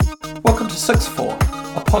to Sixth Form,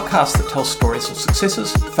 a podcast that tells stories of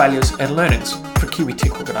successes, failures, and learnings for Kiwi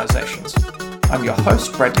tech organisations. I'm your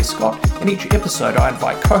host, Bradley Scott, and each episode I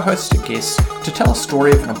invite co-hosts and guests to tell a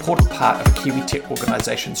story of an important part of a Kiwi tech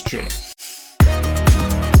organisation's journey.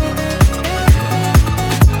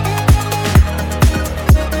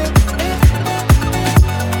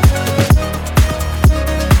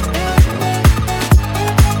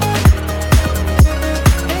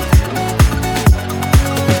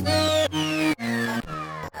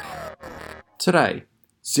 Today,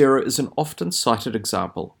 Xero is an often cited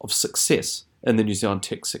example of success in the New Zealand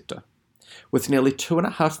tech sector. With nearly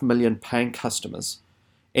 2.5 million paying customers,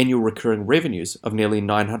 annual recurring revenues of nearly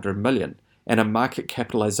 900 million, and a market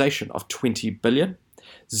capitalisation of 20 billion,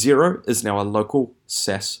 Xero is now a local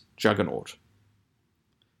SaaS juggernaut.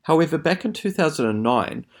 However, back in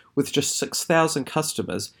 2009, with just 6,000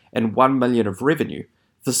 customers and 1 million of revenue,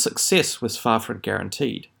 the success was far from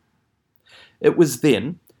guaranteed. It was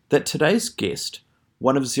then that today's guest,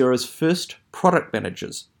 one of Xero's first product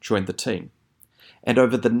managers, joined the team. And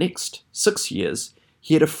over the next 6 years,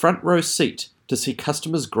 he had a front row seat to see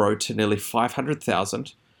customers grow to nearly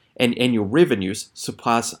 500,000 and annual revenues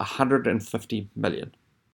surpass 150 million.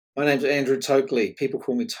 My name's Andrew Tokley. People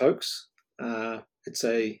call me Tokes. It's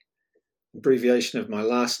a abbreviation of my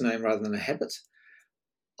last name rather than a habit.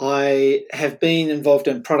 I have been involved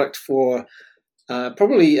in product for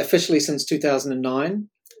probably officially since 2009.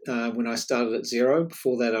 When I started at Xero.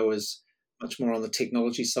 Before that, I was much more on the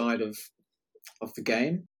technology side of the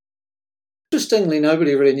game. Interestingly,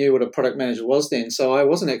 nobody really knew what a product manager was then, so I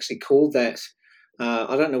wasn't actually called that.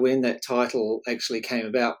 I don't know when that title actually came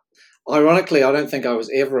about. Ironically, I don't think I was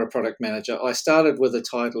ever a product manager. I started with the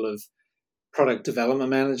title of product development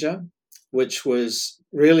manager, which was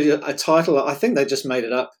really a title. I think they just made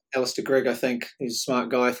it up. Alistair Gregg, I think, he's a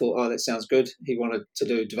smart guy, thought, oh, that sounds good. He wanted to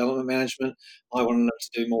do development management. I wanted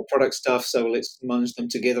to do more product stuff, so let's munge them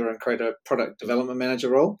together and create a product development manager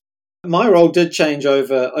role. My role did change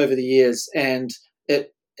over the years, and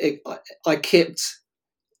I kept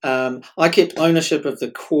ownership of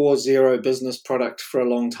the core Xero business product for a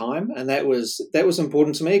long time, and that was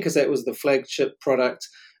important to me because that was the flagship product.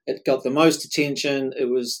 It got the most attention. It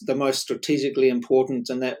was the most strategically important,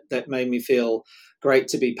 and that made me feel great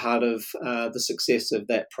to be part of the success of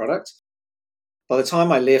that product. By the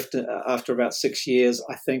time I left, after about 6 years,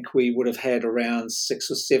 I think we would have had around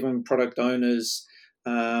 6 or 7 product owners,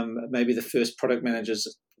 maybe the first product managers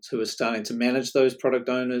who were starting to manage those product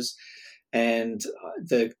owners. And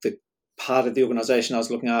the part of the organisation I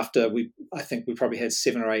was looking after, I think we probably had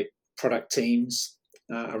 7 or 8 product teams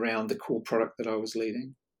around the core product that I was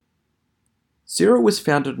leading. Xero was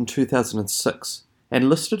founded in 2006 and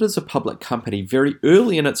listed as a public company very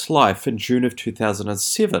early in its life in June of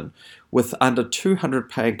 2007 with under 200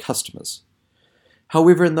 paying customers.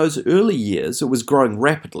 However, in those early years, it was growing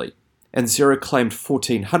rapidly, and Xero claimed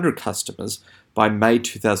 1,400 customers by May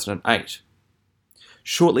 2008.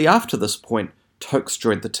 Shortly after this point, Tokes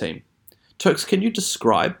joined the team. Tokes, can you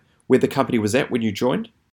describe where the company was at when you joined?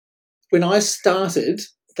 When I started,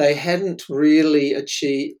 they hadn't really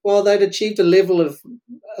achieved, they'd achieved a level of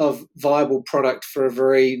viable product for a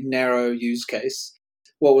very narrow use case.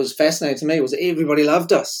 What was fascinating to me was everybody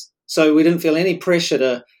loved us. So we didn't feel any pressure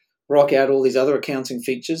to rock out all these other accounting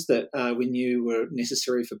features that we knew were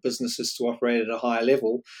necessary for businesses to operate at a higher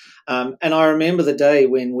level. And I remember the day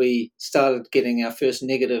when we started getting our first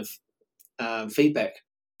negative feedback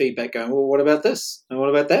going, well, what about this? And what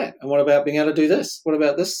about that? And what about being able to do this? What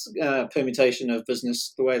about this permutation of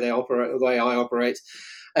business, the way they operate, the way I operate?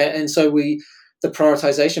 And so the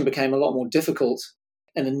prioritization became a lot more difficult.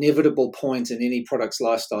 An inevitable point in any product's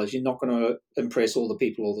lifestyle is you're not going to impress all the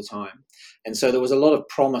people all the time. And so there was a lot of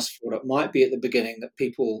promise for what it might be at the beginning that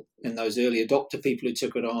people in those early adopter people who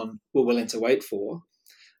took it on were willing to wait for.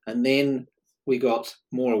 And then we got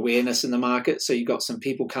more awareness in the market. So you got some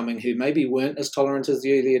people coming who maybe weren't as tolerant as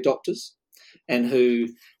the early adopters and who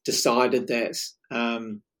decided that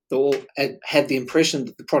they all had the impression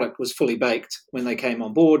that the product was fully baked when they came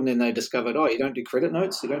on board, and then they discovered, you don't do credit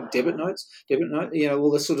notes, you don't debit note,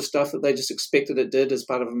 all this sort of stuff that they just expected it did as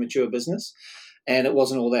part of a mature business. And it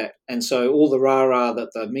wasn't all that. And so all the rah-rah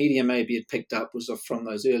that the media maybe had picked up was from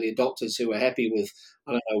those early adopters who were happy with,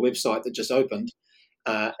 a website that just opened.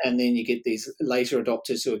 And then you get these later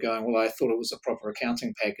adopters who are going, well, I thought it was a proper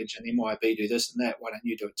accounting package and MYOB do this and that. Why don't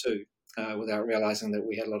you do it too? Without realizing that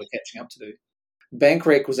we had a lot of catching up to do.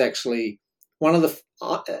 BankRec was actually one of the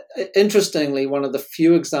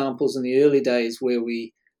few examples in the early days where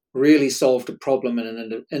we really solved a problem in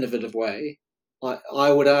an innovative way.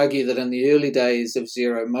 I would argue that in the early days of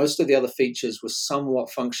Xero, most of the other features were somewhat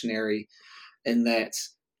functionary in that,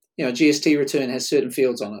 GST return has certain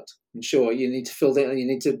fields on it. And sure, you need to fill that, you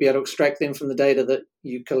need to be able to extract them from the data that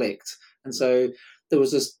you collect. And so there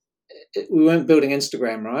was this, we weren't building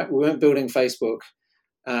Instagram, right? We weren't building Facebook,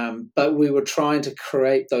 but we were trying to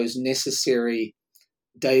create those necessary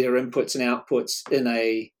data inputs and outputs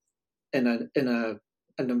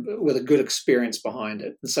with a good experience behind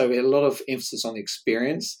it. And so we had a lot of emphasis on the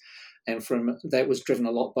experience, and from that was driven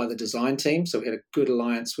a lot by the design team. So we had a good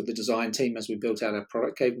alliance with the design team as we built out our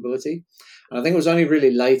product capability. And I think it was only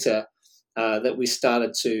really later that we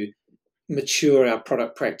started to mature our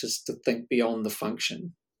product practice to think beyond the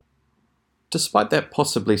function. Despite that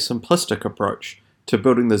possibly simplistic approach to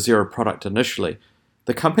building the Xero product initially,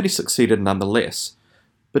 the company succeeded nonetheless.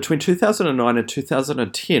 Between 2009 and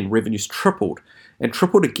 2010, revenues tripled, and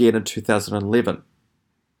tripled again in 2011.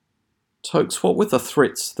 Tokes, what were the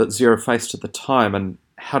threats that Xero faced at the time, and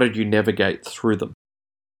how did you navigate through them?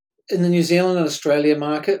 In the New Zealand and Australia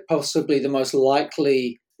market, possibly the most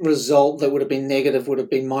likely result that would have been negative would have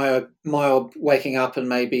been MYOB waking up and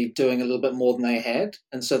maybe doing a little bit more than they had.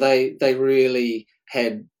 And so they really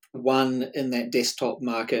had won in that desktop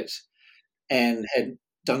market and had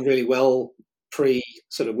done really well pre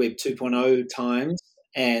sort of Web 2.0 times,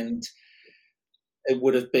 and it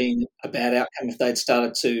would have been a bad outcome if they'd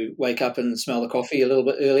started to wake up and smell the coffee a little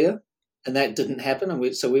bit earlier, and that didn't happen.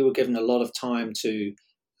 And so we were given a lot of time to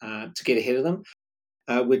get ahead of them.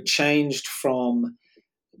 We'd changed from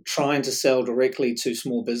trying to sell directly to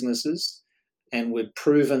small businesses, and we'd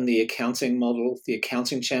proven the accounting model, the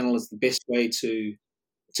accounting channel is the best way to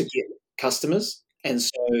get customers. And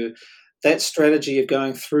so that strategy of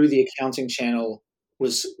going through the accounting channel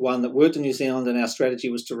was one that worked in New Zealand, and our strategy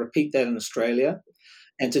was to repeat that in Australia,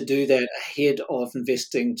 and to do that ahead of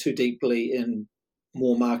investing too deeply in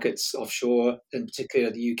more markets offshore, in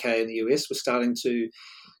particular the UK and the US were starting to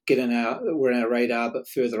were in our radar, but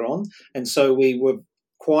further on. And so we were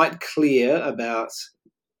quite clear about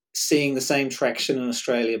seeing the same traction in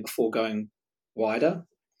Australia before going wider.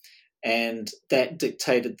 And that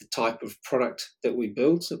dictated the type of product that we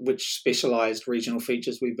built, which specialized regional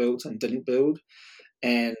features we built and didn't build,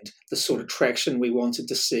 and the sort of traction we wanted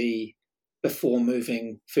to see before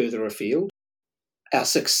moving further afield. Our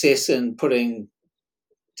success in putting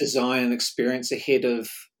design and experience ahead of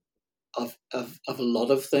a lot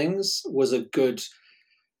of things was a good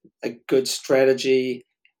strategy,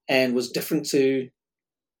 and was different to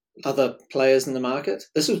other players in the market.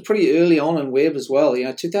 This was pretty early on in web as well.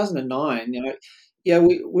 2009.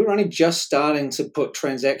 We were only just starting to put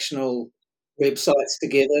transactional websites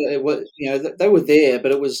together. It was, they were there,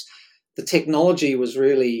 but the technology was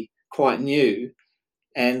really quite new,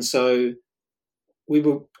 and so we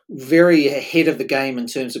were very ahead of the game in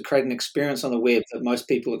terms of creating an experience on the web that most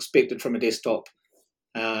people expected from a desktop,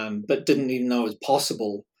 but didn't even know was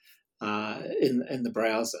possible in the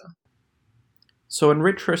browser. So in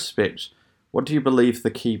retrospect, what do you believe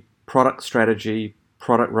the key product strategy,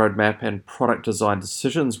 product roadmap, and product design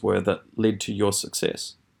decisions were that led to your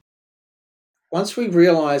success? Once we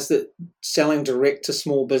realized that selling direct to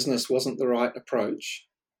small business wasn't the right approach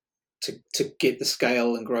to get the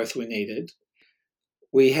scale and growth we needed,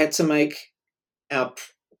 we had to make our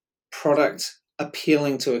product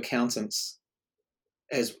appealing to accountants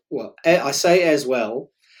as well. I say as well,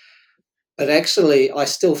 but actually I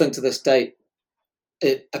still think to this date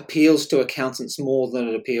it appeals to accountants more than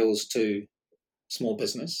it appeals to small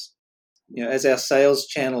business. As our sales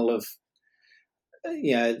channel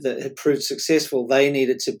that had proved successful, they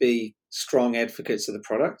needed to be strong advocates of the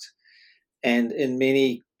product. And in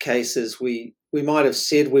many cases, we might have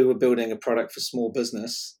said we were building a product for small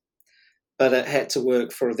business, but it had to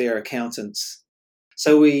work for their accountants.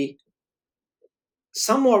 So we,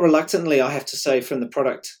 somewhat reluctantly, I have to say, from the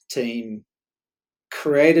product team,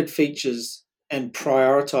 created features and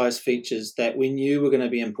prioritized features that we knew were going to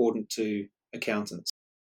be important to accountants.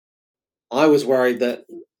 I was worried that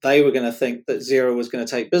they were going to think that Xero was going to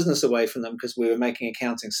take business away from them because we were making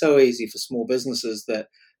accounting so easy for small businesses that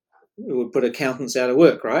it would put accountants out of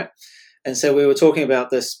work, right? And so we were talking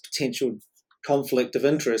about this potential conflict of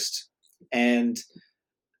interest, and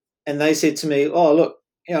they said to me, "Oh, look,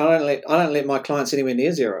 I don't let my clients anywhere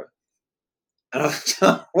near Xero." And I was,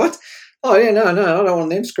 "What? Oh, yeah, no, I don't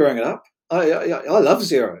want them screwing it up. I love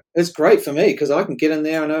Xero. It's great for me because I can get in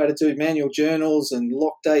there. I know how to do manual journals and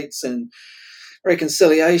lock dates and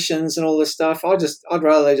reconciliations and all this stuff. I'd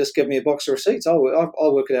rather they just give me a box of receipts. I'll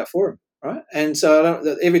work it out for them, right? And so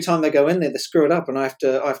every time they go in there, they screw it up, and I have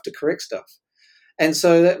to correct stuff. And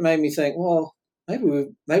so that made me think, well, maybe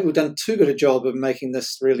we've done too good a job of making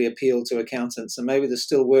this really appeal to accountants, and maybe there's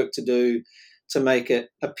still work to do to make it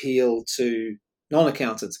appeal to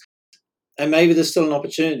non-accountants. And maybe there's still an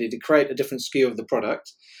opportunity to create a different SKU of the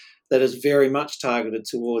product that is very much targeted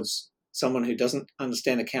towards someone who doesn't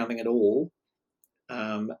understand accounting at all,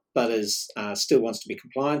 but still wants to be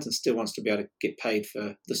compliant and still wants to be able to get paid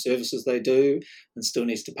for the services they do, and still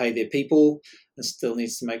needs to pay their people, and still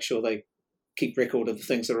needs to make sure they keep record of the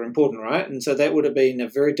things that are important, right? And so that would have been a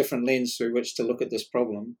very different lens through which to look at this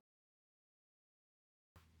problem.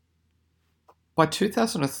 By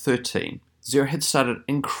 2013, Xero had started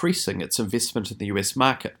increasing its investment in the US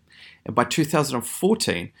market, and by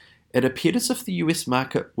 2014, it appeared as if the US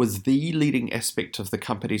market was the leading aspect of the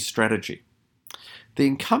company's strategy. The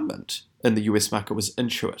incumbent in the US market was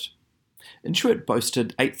Intuit. Intuit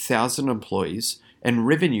boasted 8,000 employees and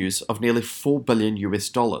revenues of nearly $4 billion US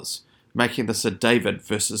dollars, making this a David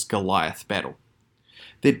versus Goliath battle.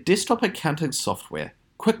 Their desktop accounting software,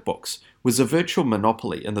 QuickBooks, was a virtual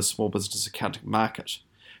monopoly in the small business accounting market,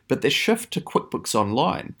 but their shift to QuickBooks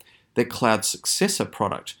Online, their cloud successor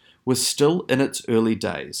product, was still in its early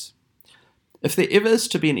days. If there ever is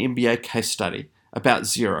to be an MBA case study about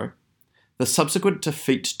Xero, the subsequent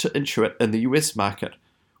defeat to Intuit in the US market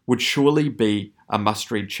would surely be a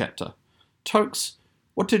must-read chapter. Tokes,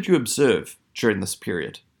 what did you observe during this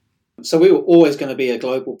period? So we were always going to be a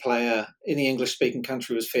global player. Any English-speaking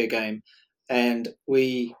country was fair game. And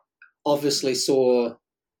we obviously saw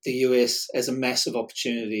the US as a massive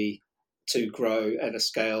opportunity to grow at a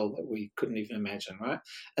scale that we couldn't even imagine, right?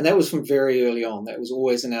 And that was from very early on. That was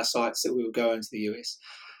always in our sights that we would go into the US.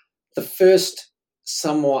 The first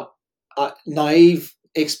somewhat naive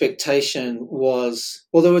expectation was,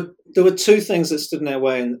 well, there were two things that stood in our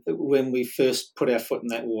way when we first put our foot in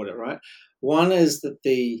that water, right? One is that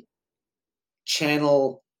the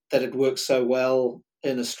channel that had worked so well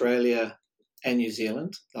in Australia and New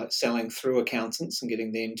Zealand, like selling through accountants and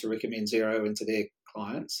getting them to recommend Xero into their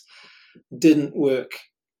clients, didn't work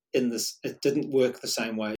it didn't work the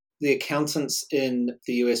same way. The accountants in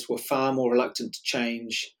the US were far more reluctant to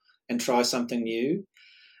change and try something new.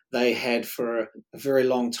 They had for a very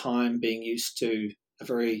long time been used to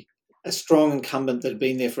a strong incumbent that had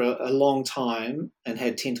been there for a long time and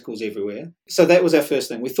had tentacles everywhere. So that was our first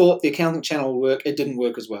thing. We thought the accountant channel would work. It didn't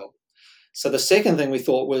work as well. So the second thing we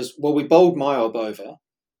thought was, well, we bowled MYOB over.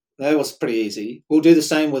 That was pretty easy. We'll do the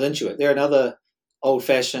same with Intuit. They're another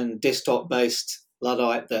old-fashioned desktop-based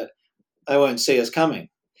Luddite that they won't see us coming.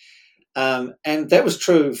 And that was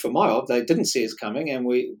true for MYOB. They didn't see us coming, and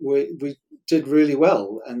we did really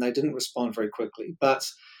well, and they didn't respond very quickly. But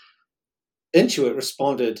Intuit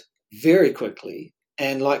responded very quickly,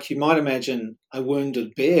 and like you might imagine a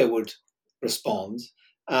wounded bear would respond,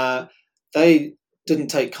 they didn't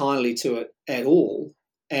take kindly to it at all,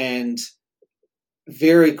 and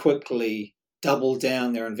very quickly doubled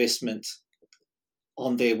down their investment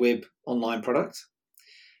on their web online product.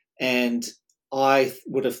 And I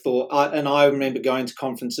would have thought, and I remember going to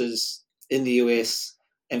conferences in the US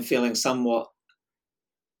and feeling somewhat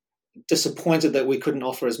disappointed that we couldn't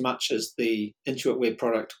offer as much as the Intuit web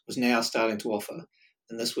product was now starting to offer.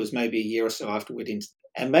 And this was maybe a year or so after we'd entered.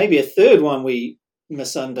 And maybe a third one we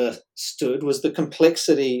misunderstood was the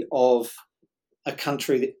complexity of a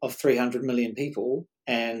country of 300 million people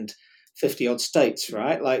and 50 odd states,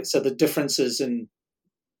 right? Like, so the differences in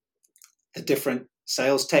the different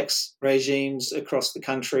sales tax regimes across the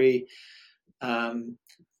country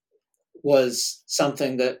was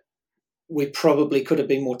something that we probably could have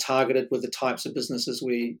been more targeted with the types of businesses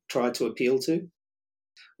we tried to appeal to.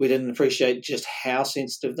 We didn't appreciate just how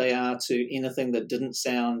sensitive they are to anything that didn't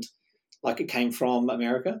sound like it came from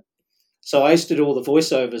America. So I used to do all the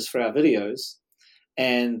voiceovers for our videos,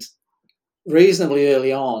 and reasonably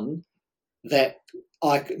early on, that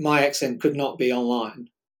my accent could not be online.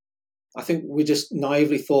 I think we just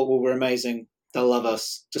naively thought, well, we're amazing. They'll love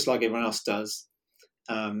us just like everyone else does.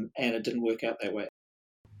 And it didn't work out that way.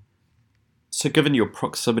 So given your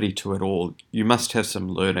proximity to it all, you must have some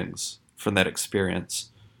learnings from that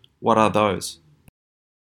experience. What are those?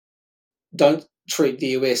 Don't treat the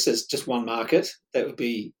US as just one market. That would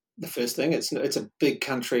be the first thing. It's a big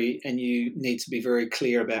country, and you need to be very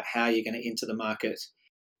clear about how you're going to enter the market.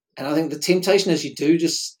 And I think the temptation is you do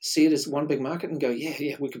just see it as one big market and go,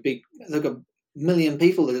 yeah, we could be, look, 1 million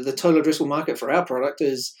people. The total addressable market for our product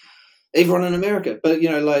is everyone in America. But,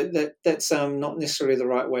 that's not necessarily the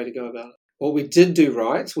right way to go about it. What we did do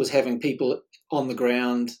right was having people on the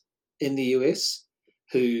ground in the US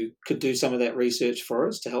who could do some of that research for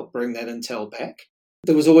us to help bring that intel back.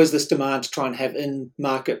 There was always this demand to try and have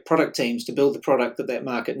in-market product teams to build the product that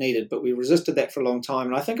market needed, but we resisted that for a long time.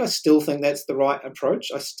 And I still think that's the right approach.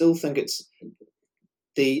 I still think it's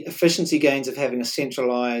the efficiency gains of having a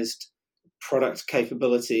centralized product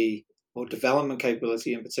capability or development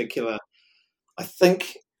capability in particular. I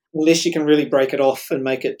think unless you can really break it off and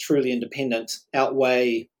make it truly independent,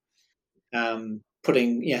 outweigh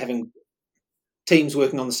having teams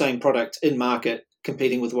working on the same product in market,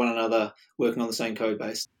 competing with one another, working on the same code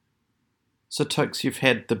base. So, Tokes, you've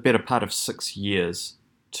had the better part of 6 years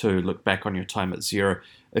to look back on your time at Xero.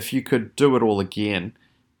 If you could do it all again,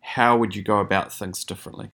 how would you go about things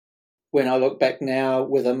differently? When I look back now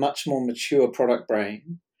with a much more mature product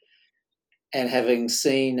brain and having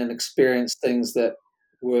seen and experienced things that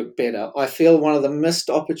work better, I feel one of the missed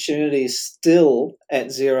opportunities still at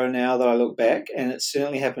Xero now that I look back, and it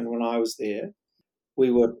certainly happened when I was there,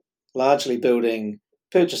 we were largely building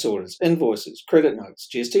purchase orders, invoices, credit notes,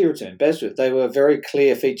 GST return, BAS return. They were very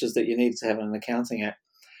clear features that you needed to have in an accounting app.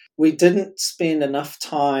 We didn't spend enough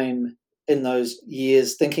time in those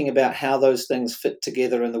years thinking about how those things fit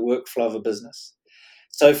together in the workflow of a business.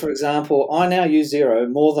 So, for example, I now use Xero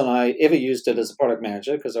more than I ever used it as a product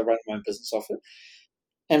manager because I run my own business off it.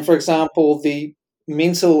 And, for example, the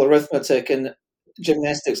mental arithmetic and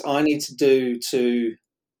gymnastics I need to do to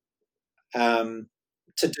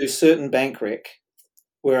do certain bank rec,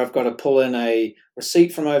 where I've got to pull in a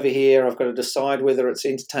receipt from over here, I've got to decide whether it's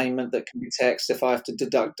entertainment that can be taxed, if I have to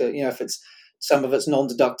deduct it, if it's some of it's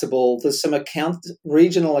non-deductible. There's some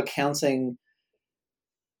regional accounting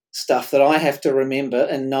stuff that I have to remember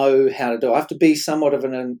and know how to do. I have to be somewhat of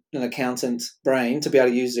an accountant brain to be able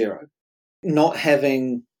to use Xero. Not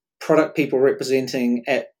having product people representing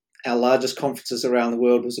at our largest conferences around the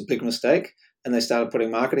world was a big mistake, and they started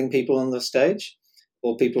putting marketing people on the stage,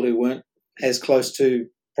 or people who weren't as close to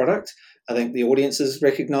product. I think the audiences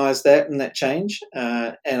recognised that and that change,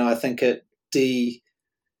 and I think it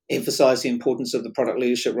de-emphasised the importance of the product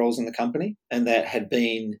leadership roles in the company, and that had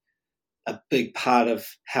been a big part of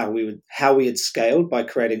how we had scaled by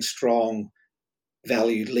creating strong,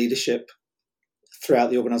 valued leadership throughout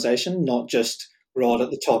the organisation, not just right at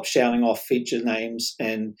the top shouting off feature names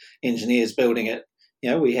and engineers building it.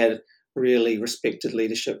 We had really respected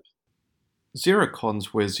leadership.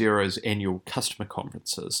 XeroCons were Xero's annual customer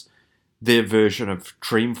conferences, their version of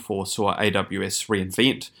Dreamforce or AWS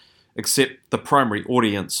reInvent, except the primary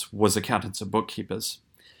audience was accountants and bookkeepers.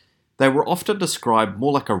 They were often described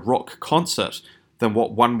more like a rock concert than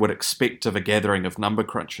what one would expect of a gathering of number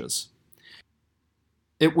crunchers.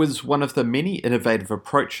 It was one of the many innovative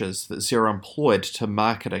approaches that Xero employed to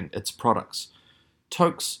marketing its products.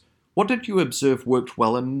 Tokes, what did you observe worked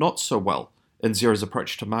well and not so well in Xero's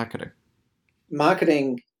approach to marketing?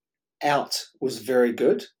 Marketing out was very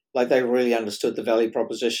good. Like, they really understood the value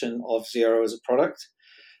proposition of Xero as a product.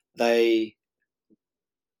 They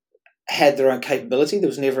had their own capability. There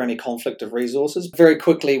was never any conflict of resources. Very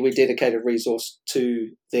quickly, we dedicated resource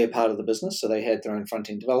to their part of the business. So they had their own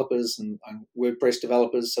front-end developers and WordPress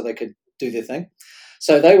developers so they could do their thing.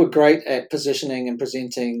 So they were great at positioning and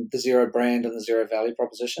presenting the Xero brand and the Xero value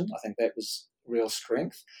proposition. I think that was real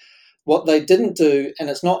strength. What they didn't do, and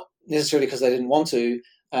it's not necessarily because they didn't want to,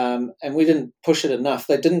 and we didn't push it enough,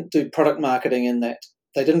 they didn't do product marketing in that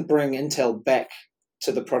they didn't bring Intel back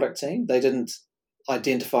to the product team. They didn't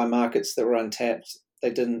identify markets that were untapped.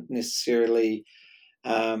 They didn't necessarily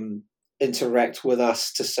interact with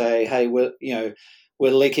us to say, hey, we're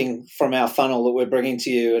leaking from our funnel that we're bringing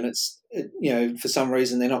to you, and for some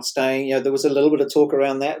reason they're not staying. There was a little bit of talk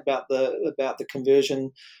around that about the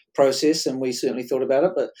conversion process, and we certainly thought about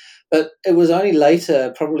it, but it was only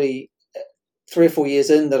later, probably 3 or 4 years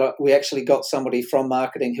in, that we actually got somebody from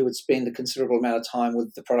marketing who would spend a considerable amount of time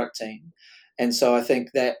with the product team. And so I think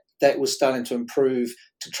that was starting to improve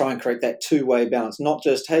to try and create that two-way balance, not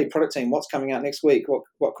just, hey, product team, what's coming out next week?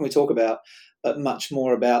 What can we talk about? But much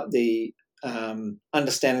more about the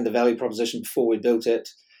understanding the value proposition before we built it.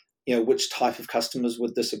 Which type of customers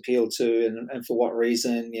would this appeal to, and for what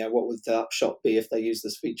reason? What would the upshot be if they use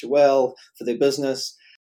this feature well for their business?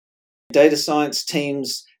 Data science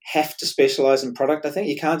teams have to specialize in product. I think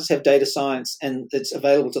you can't just have data science and it's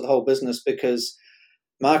available to the whole business, because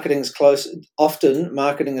marketing is close. Often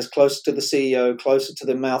marketing is closer to the CEO, closer to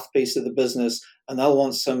the mouthpiece of the business, and they'll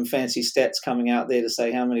want some fancy stats coming out there to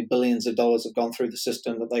say how many billions of dollars have gone through the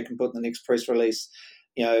system that they can put in the next press release.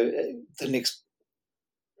 The next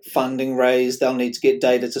funding raise, they'll need to get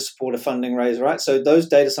data to support a funding raise, right? So those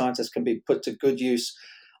data scientists can be put to good use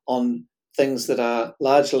on things that are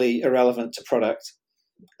largely irrelevant to product,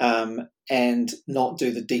 and not do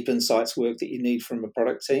the deep insights work that you need from a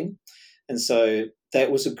product team. And so that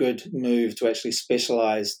was a good move to actually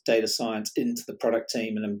specialize data science into the product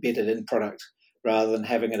team and embed it in product rather than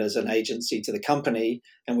having it as an agency to the company,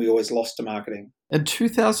 and we always lost to marketing. In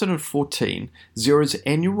 2014, Xero's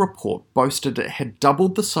annual report boasted it had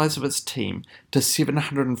doubled the size of its team to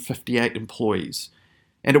 758 employees,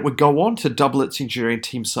 and it would go on to double its engineering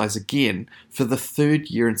team size again for the third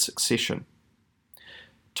year in succession.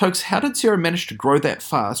 Tokes, how did Xero manage to grow that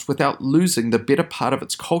fast without losing the better part of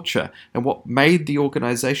its culture and what made the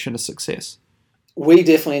organisation a success? We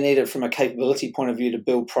definitely needed, from a capability point of view, to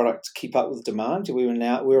build product to keep up with demand. We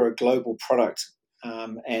were a global product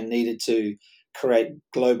and needed to create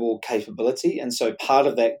global capability. And so part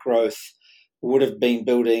of that growth would have been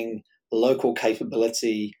building local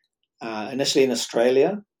capability initially in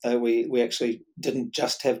Australia. We actually didn't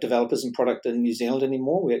just have developers and product in New Zealand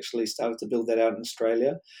anymore. We actually started to build that out in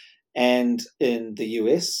Australia and in the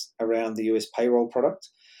US around the US payroll product.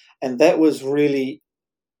 And that was really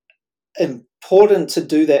important to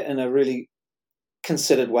do that in a really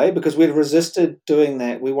considered way because we'd resisted doing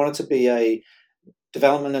that. We wanted to be a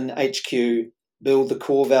development in HQ, build the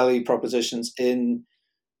core value propositions in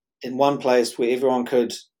one place where everyone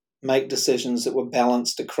could make decisions that were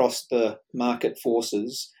balanced across the market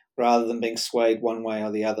forces rather than being swayed one way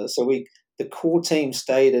or the other. So the core team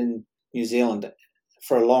stayed in New Zealand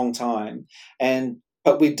for a long time,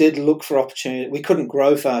 but we did look for opportunity. We couldn't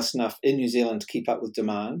grow fast enough in New Zealand to keep up with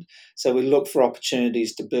demand, so we looked for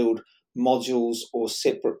opportunities to build modules or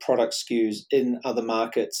separate product SKUs in other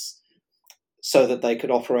markets so that they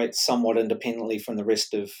could operate somewhat independently from the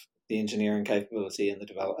rest of the engineering capability and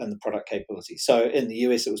the product capability. So in the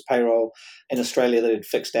US, it was payroll. In Australia, they did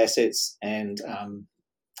fixed assets and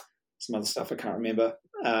some other stuff I can't remember,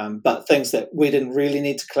 but things that we didn't really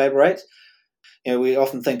need to collaborate. We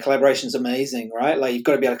often think collaboration is amazing, right? Like you've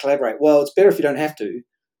got to be able to collaborate. Well, it's better if you don't have to. You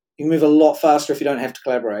can move a lot faster if you don't have to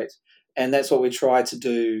collaborate. And that's what we try to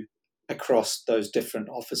do across those different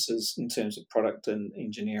offices in terms of product and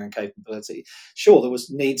engineering capability. Sure, there was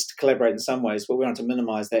needs to collaborate in some ways, but we want to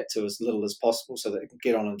minimize that to as little as possible so that they can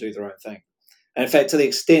get on and do their own thing. And in fact, to the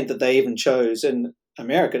extent that they even chose in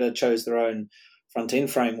America to chose their own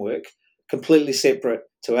front-end framework, completely separate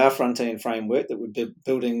to our front-end framework that we're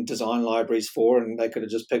building design libraries for, and they could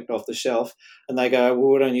have just picked off the shelf. And they go,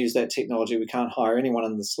 well, we don't use that technology. We can't hire anyone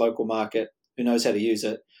in this local market who knows how to use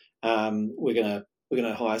it. We're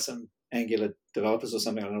gonna hire some Angular developers or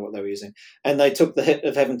something. I don't know what they were using. And they took the hit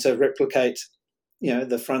of having to replicate,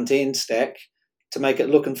 the front-end stack to make it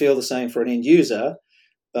look and feel the same for an end user.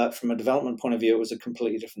 But from a development point of view, it was a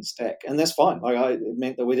completely different stack. And that's fine. It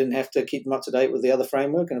meant that we didn't have to keep them up to date with the other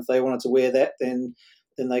framework. And if they wanted to wear that, then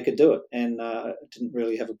they could do it. And didn't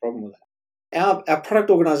really have a problem with that. Our product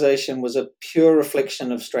organization was a pure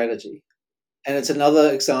reflection of strategy. And it's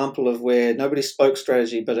another example of where nobody spoke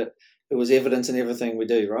strategy, but it was evident in everything we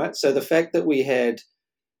do, right? So the fact that we had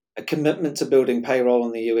a commitment to building payroll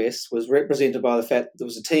in the US was represented by the fact that there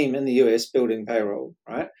was a team in the US building payroll,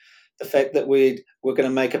 right? The fact that we're going to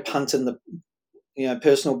make a punt in the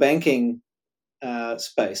personal banking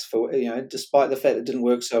space for despite the fact it didn't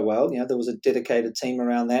work so well, there was a dedicated team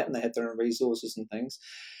around that and they had their own resources and things.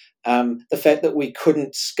 The fact that we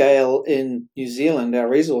couldn't scale in New Zealand, our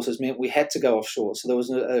resources meant we had to go offshore. So there was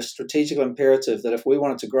a strategic imperative that if we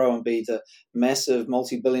wanted to grow and be the massive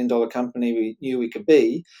multi-billion-dollar company we knew we could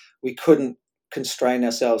be, we couldn't constrain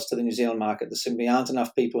ourselves to the New Zealand market. There simply aren't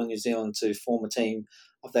enough people in New Zealand to form a team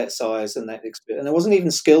of that size and that experience. And there wasn't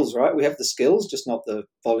even skills, right? We have the skills, just not the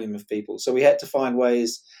volume of people. So we had to find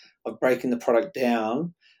ways of breaking the product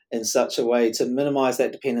down in such a way to minimize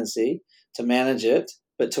that dependency, to manage it,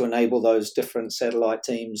 but to enable those different satellite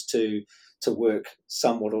teams to work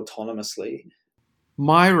somewhat autonomously.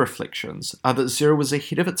 My reflections are that Xero was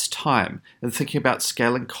ahead of its time in thinking about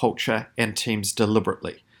scaling culture and teams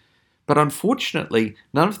deliberately. But unfortunately,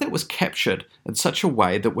 none of that was captured in such a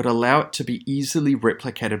way that would allow it to be easily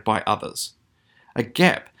replicated by others. A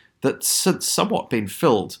gap that's since somewhat been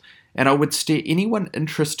filled, and I would steer anyone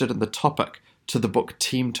interested in the topic to the book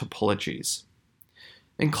Team Topologies.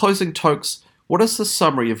 In closing, Tokes, what is the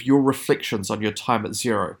summary of your reflections on your time at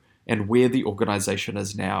Xero and where the organisation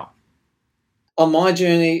is now? On my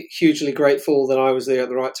journey, hugely grateful that I was there at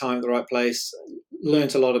the right time, at the right place.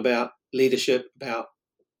 Learned a lot about leadership, about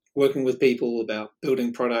working with people, about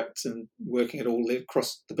building products and working it all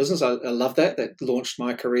across the business. I love that. That launched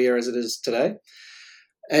my career as it is today.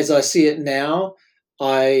 As I see it now,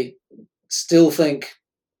 I still think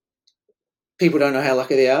people don't know how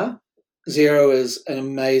lucky they are. Xero is an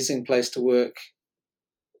amazing place to work,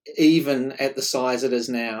 even at the size it is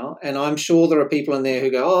now. And I'm sure there are people in there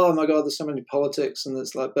who go, oh my God, there's so many politics and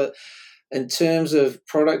it's like, but in terms of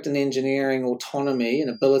product and engineering autonomy and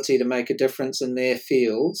ability to make a difference in their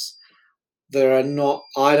fields, I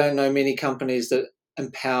don't know many companies that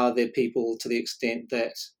empower their people to the extent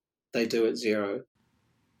that they do at Xero.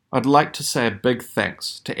 I'd like to say a big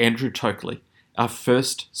thanks to Andrew Tokley, our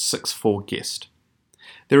first 6-4 guest.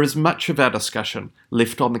 There is much of our discussion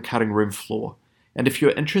left on the cutting room floor, and if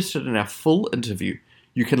you're interested in our full interview,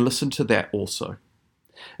 you can listen to that also.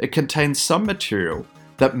 It contains some material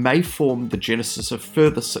that may form the genesis of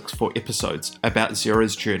further 6-4 episodes about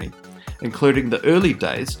Xero's journey, including the early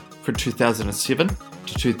days from 2007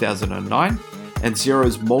 to 2009 and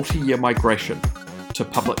Xero's multi-year migration to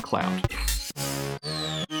public cloud.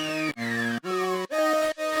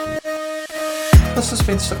 This has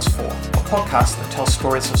been 6-4, a podcast that tells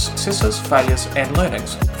stories of successes, failures, and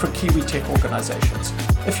learnings from Kiwi tech organisations.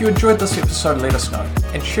 If you enjoyed this episode, let us know,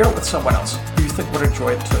 and share it with someone else who you think would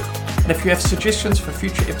enjoy it too. And if you have suggestions for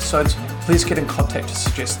future episodes, please get in contact to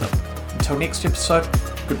suggest them. Until next episode,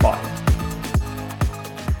 goodbye.